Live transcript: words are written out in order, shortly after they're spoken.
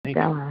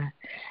God.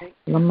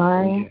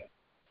 Lamar. Thank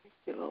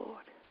you,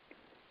 Lord.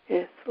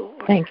 Yes,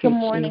 Lord. Thank you, Good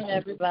morning, Jesus.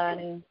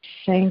 everybody.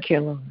 Thank you,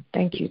 Lord.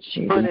 Thank you,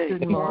 Jesus.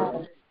 Good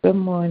morning. Good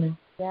morning.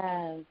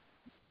 Yes.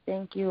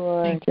 Thank you,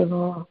 Lord. Thank you,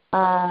 Lord.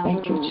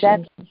 Thank you,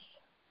 that's, Jesus.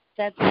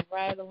 that's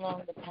right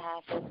along the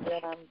path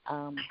that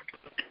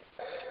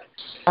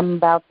I'm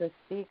about to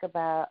speak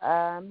about.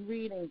 I'm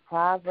reading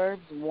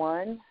Proverbs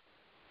 1.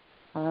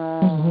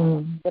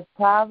 The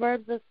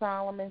Proverbs of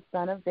Solomon,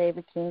 son of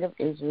David, king of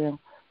Israel,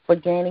 for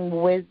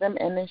gaining wisdom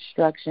and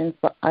instruction,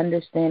 for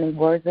understanding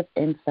words of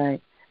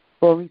insight,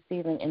 for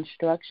receiving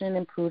instruction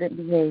in prudent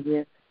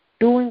behavior,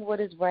 doing what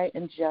is right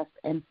and just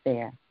and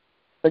fair,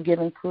 for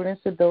giving prudence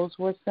to those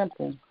who are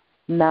simple,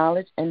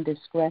 knowledge and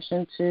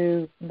discretion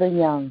to the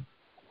young.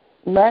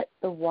 Let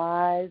the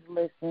wise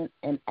listen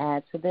and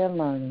add to their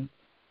learning,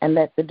 and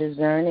let the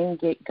discerning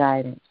get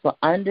guidance, for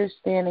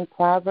understanding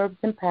proverbs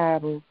and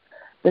parables,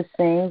 the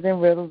sayings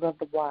and riddles of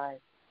the wise.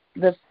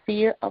 The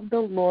fear of the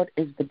Lord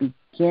is the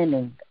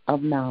beginning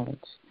of knowledge,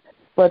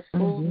 but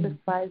fools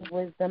despise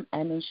wisdom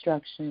and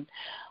instruction.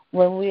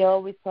 When we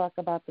always talk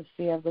about the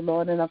fear of the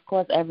Lord, and of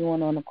course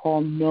everyone on the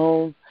call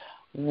knows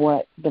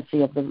what the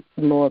fear of the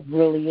Lord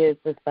really is,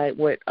 despite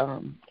what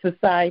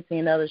society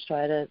and others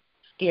try to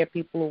scare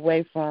people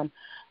away from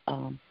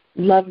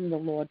loving the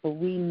Lord, but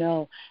we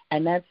know.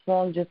 And that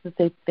song, just to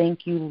say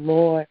thank you,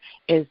 Lord,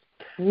 is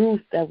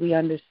proof that we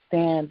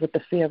understand what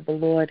the fear of the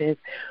Lord is.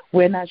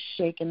 We're not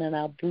shaking in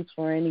our boots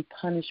for any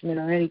punishment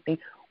or anything.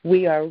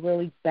 We are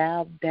really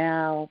bowed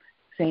down,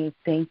 saying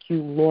thank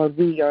you, Lord.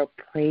 We are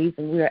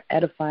praising, we are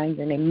edifying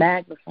your name,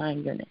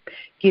 magnifying your name,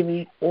 giving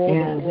you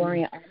all the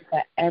glory and honor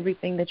for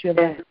everything that you have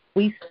done.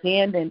 We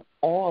stand in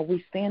awe.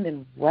 We stand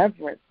in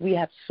reverence. We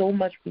have so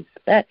much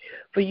respect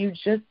for you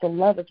just to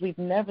love us. We've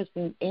never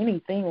seen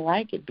anything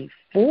like it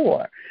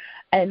before.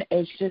 And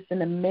it's just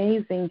an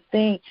amazing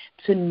thing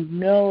to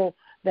know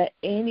that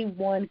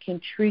anyone can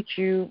treat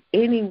you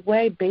any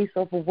way based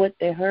off of what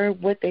they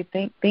heard, what they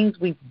think, things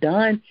we've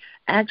done,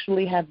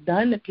 actually have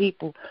done to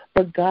people.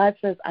 But God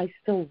says, I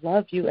still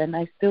love you and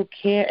I still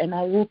care and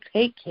I will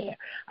take care.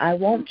 I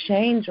won't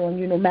change on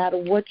you no matter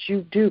what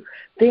you do.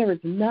 There is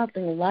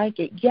nothing like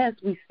it. Yes,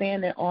 we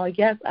stand in awe.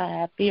 Yes, I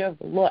have fear of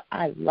the Lord.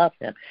 I love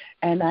him.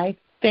 And I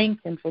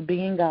thank him for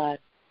being God.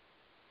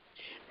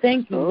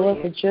 Thank you,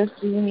 Lord, for just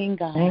being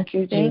God. Thank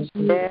you, Jesus.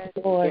 Thank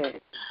you,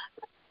 Lord.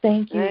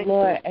 Thank you,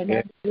 Lord. And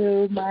I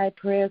do my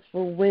prayers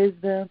for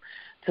wisdom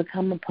to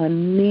come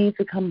upon me,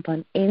 to come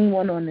upon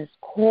anyone on this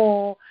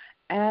call.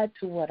 Add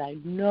to what I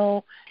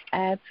know,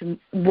 add to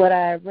what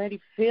I already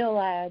feel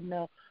I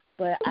know.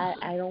 But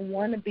I don't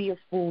want to be a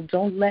fool.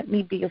 Don't let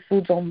me be a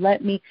fool. Don't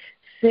let me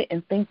sit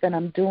and think that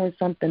I'm doing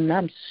something and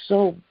I'm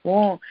so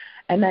wrong.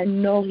 And I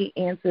know he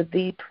answered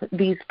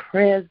these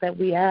prayers that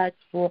we ask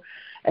for,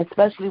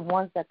 especially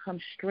ones that come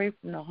straight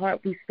from the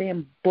heart. We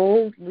stand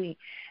boldly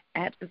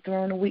at the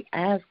throne and we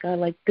ask God,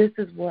 like, this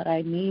is what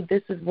I need,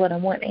 this is what I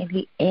want, and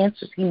he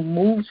answers, he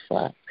moves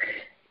for us.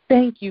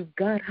 Thank you,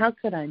 God. How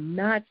could I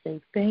not say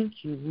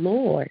thank you,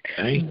 Lord?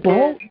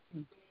 Both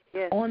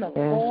on the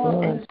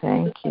call and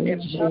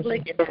in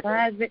public and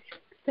private.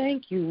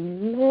 Thank you,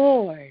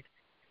 Lord.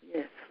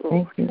 Yes,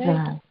 Lord. Thank you,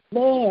 God.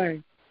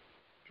 Lord,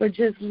 for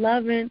just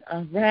loving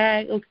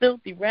a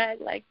filthy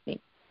rag like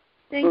me.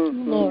 Thank you,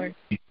 Lord.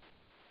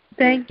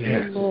 Thank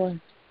you,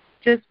 Lord,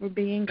 just for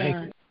being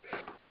God.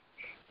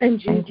 In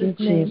Jesus'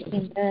 name,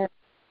 amen.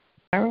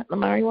 All right,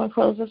 Lamar, you want to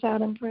close us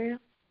out in prayer?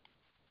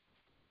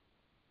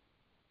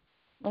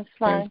 That's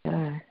fine.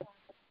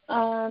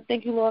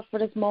 Thank you, Lord, for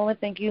this moment.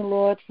 Thank you,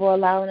 Lord, for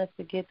allowing us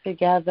to get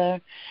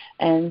together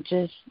and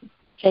just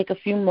take a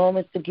few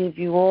moments to give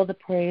you all the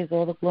praise,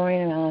 all the glory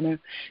and honor,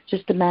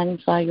 just to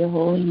magnify your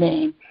holy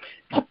name.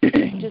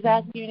 Just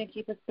asking you to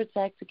keep us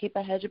protected, to keep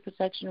a hedge of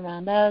protection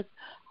around us,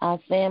 our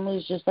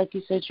families, just like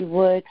you said you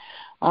would.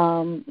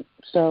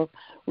 So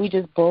we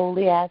just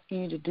boldly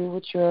asking you to do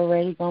what you're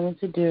already going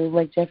to do.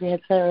 Like Jeffrey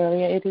had said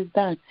earlier, it is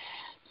done.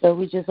 So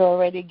we just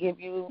already give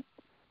you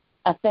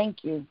a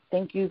thank you.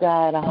 Thank you,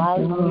 God. A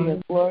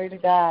hallelujah. Glory to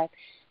God.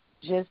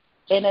 Just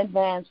in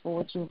advance for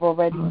what you've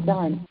already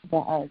done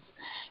for us.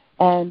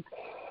 And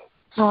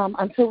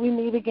until we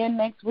meet again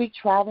next week,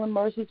 traveling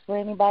mercies for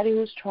anybody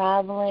who's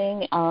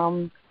traveling.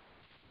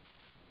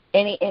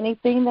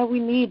 Anything that we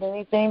need,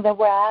 anything that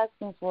we're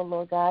asking for,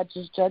 Lord God,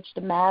 just judge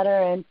the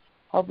matter and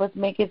help us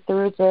make it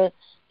through to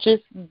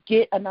just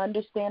get an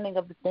understanding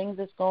of the things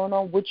that's going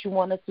on, what you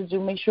want us to do.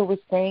 Make sure we're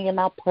staying in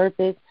our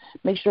purpose.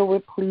 Make sure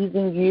we're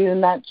pleasing you,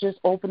 not just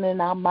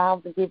opening our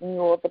mouths and giving you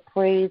all the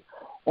praise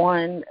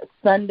on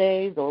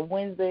Sundays or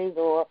Wednesdays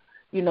or,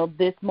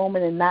 this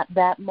moment and not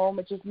that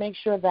moment. Just make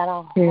sure that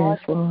our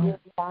hearts are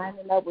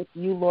lining up with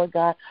you, Lord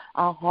God.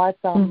 Our hearts,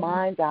 our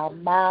minds, our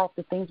mouths,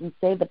 the things we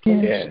say, the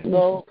places we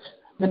go,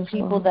 the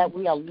people that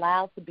we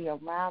allow to be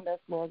around us,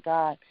 Lord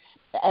God.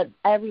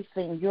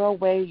 Everything, your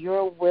way,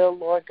 your will,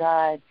 Lord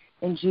God.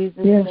 In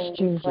Jesus' name,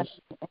 we pray.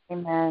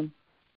 Amen.